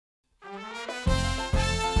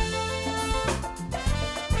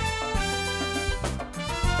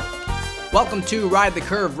Welcome to Ride the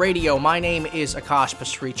Curve Radio. My name is Akash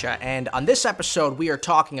Pasricha, and on this episode, we are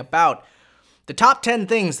talking about the top 10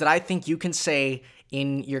 things that I think you can say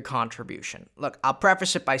in your contribution. Look, I'll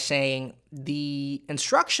preface it by saying the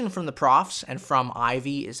instruction from the profs and from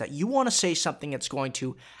Ivy is that you want to say something that's going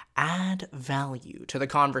to add value to the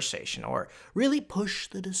conversation or really push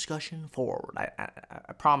the discussion forward.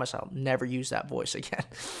 I promise I'll never use that voice again.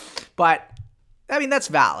 But I mean, that's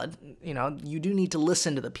valid. You know, you do need to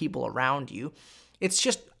listen to the people around you. It's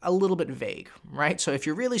just a little bit vague, right? So if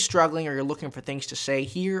you're really struggling or you're looking for things to say,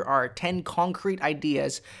 here are 10 concrete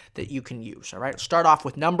ideas that you can use, all right? Start off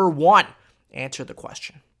with number 1, answer the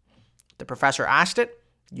question. The professor asked it,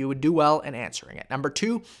 you would do well in answering it. Number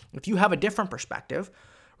 2, if you have a different perspective,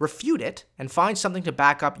 refute it and find something to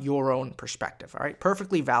back up your own perspective, all right?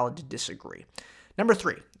 Perfectly valid to disagree. Number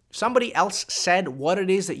 3, somebody else said what it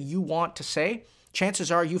is that you want to say.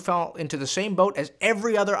 Chances are you fell into the same boat as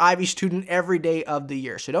every other Ivy student every day of the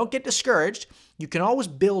year. So don't get discouraged. You can always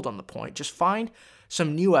build on the point. Just find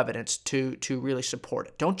some new evidence to really support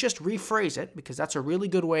it. Don't just rephrase it, because that's a really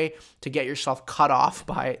good way to get yourself cut off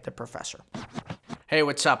by the professor. Hey,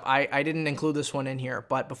 what's up? I didn't include this one in here,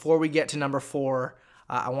 but before we get to number 4,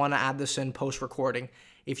 I want to add this in post-recording.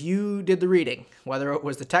 If you did the reading, whether it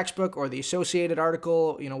was the textbook or the associated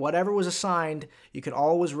article, whatever was assigned, you could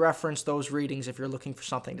always reference those readings if you're looking for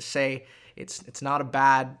something to say. It's not a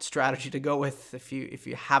bad strategy to go with if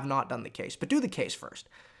you have not done the case, but do the case first.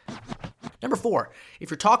 Number 4,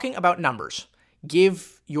 if you're talking about numbers,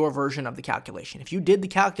 give your version of the calculation. If you did the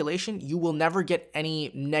calculation, you will never get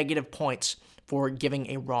any negative points for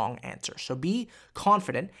giving a wrong answer. So be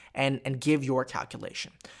confident and give your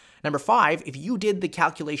calculation. Number 5, if you did the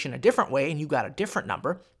calculation a different way and you got a different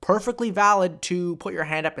number, perfectly valid to put your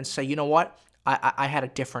hand up and say, you know what, I had a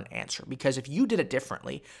different answer. Because if you did it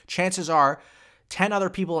differently, chances are 10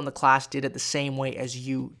 other people in the class did it the same way as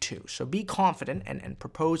you too. So be confident and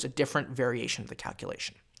propose a different variation of the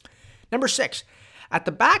calculation. Number 6, at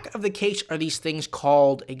the back of the case are these things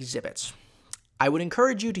called exhibits. I would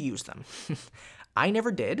encourage you to use them. I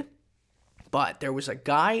never did, but there was a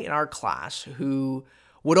guy in our class who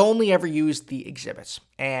would only ever use the exhibits.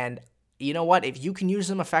 And you know what? If you can use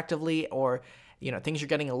them effectively, or things are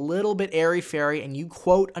getting a little bit airy-fairy and you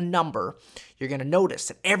quote a number, you're going to notice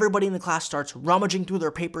that everybody in the class starts rummaging through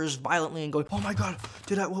their papers violently and going, oh my God,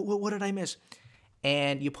 what did I miss?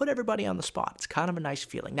 And you put everybody on the spot. It's kind of a nice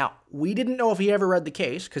feeling. Now, we didn't know if he ever read the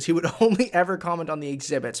case because he would only ever comment on the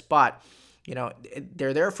exhibits, but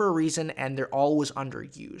they're there for a reason and they're always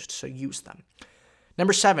underused, so use them.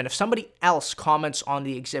 Number 7, if somebody else comments on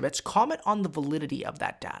the exhibits, comment on the validity of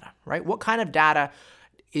that data, right? What kind of data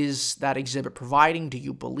is that exhibit providing? Do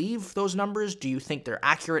you believe those numbers? Do you think they're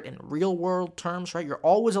accurate in real world terms, right? You're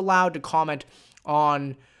always allowed to comment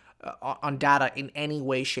on data in any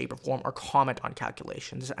way, shape, or form, or comment on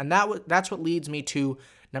calculations. And that's what leads me to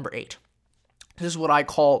number 8. This is what I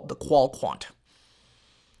call the qual quant.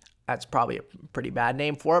 That's probably a pretty bad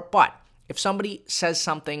name for it, but if somebody says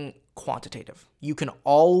something quantitative, you can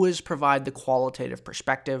always provide the qualitative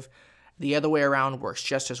perspective. The other way around works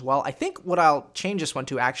just as well. I think what I'll change this one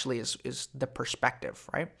to actually is the perspective,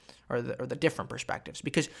 right? Or the different perspectives,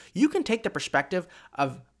 because you can take the perspective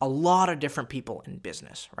of a lot of different people in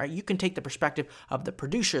business, right? You can take the perspective of the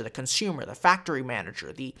producer, the consumer, the factory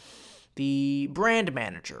manager, the brand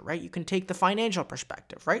manager, right? You can take the financial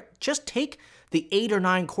perspective, right? Just take the 8 or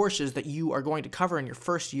 9 courses that you are going to cover in your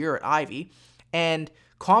first year at Ivy and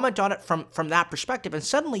comment on it from that perspective, and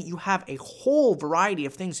suddenly you have a whole variety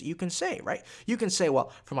of things that you can say, right? You can say,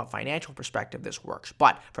 well, from a financial perspective, this works,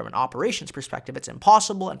 but from an operations perspective, it's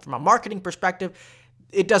impossible, and from a marketing perspective,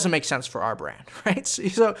 it doesn't make sense for our brand, right?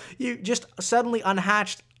 So you just suddenly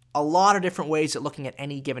unhatched a lot of different ways at looking at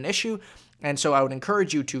any given issue, and so I would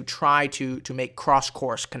encourage you to try to make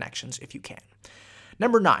cross-course connections if you can.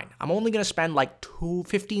 Number 9, I'm only going to spend like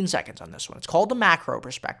 15 seconds on this one. It's called the macro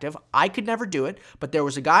perspective. I could never do it, but there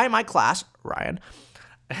was a guy in my class, Ryan.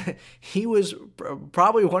 He was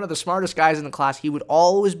probably one of the smartest guys in the class. He would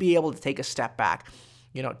always be able to take a step back,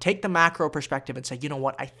 take the macro perspective and say, you know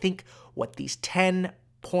what, I think what these 10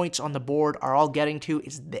 points on the board are all getting to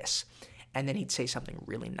is this. And then he'd say something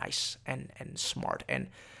really nice and smart. And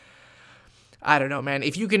I don't know, man,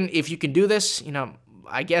 if you can do this,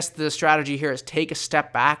 I guess the strategy here is take a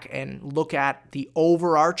step back and look at the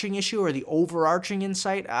overarching issue or the overarching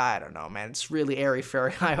insight. I don't know, man. It's really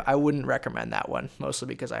airy-fairy. I wouldn't recommend that one, mostly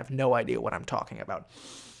because I have no idea what I'm talking about.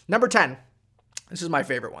 Number 10. This is my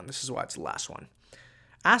favorite one. This is why it's the last one.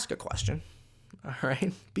 Ask a question. all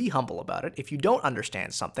right? Be humble about it. If you don't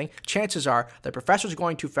understand something, chances are the professor's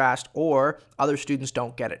going too fast or other students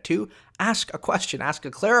don't get it too. Ask a question. Ask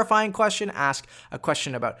a clarifying question. Ask a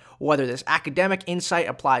question about whether this academic insight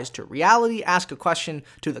applies to reality. Ask a question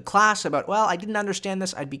to the class about, well, I didn't understand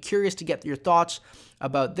this. I'd be curious to get your thoughts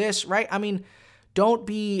about this, right? I mean, don't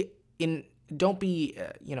be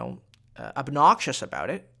obnoxious about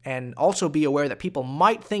it, and also be aware that people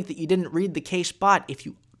might think that you didn't read the case, but if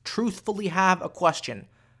you truthfully have a question,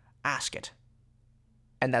 ask it.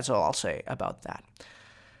 And that's all I'll say about that.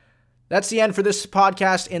 That's the end for this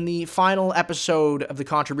podcast. In the final episode of the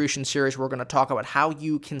contribution series, we're going to talk about how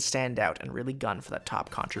you can stand out and really gun for that top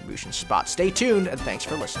contribution spot. Stay tuned, and thanks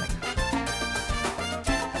for listening.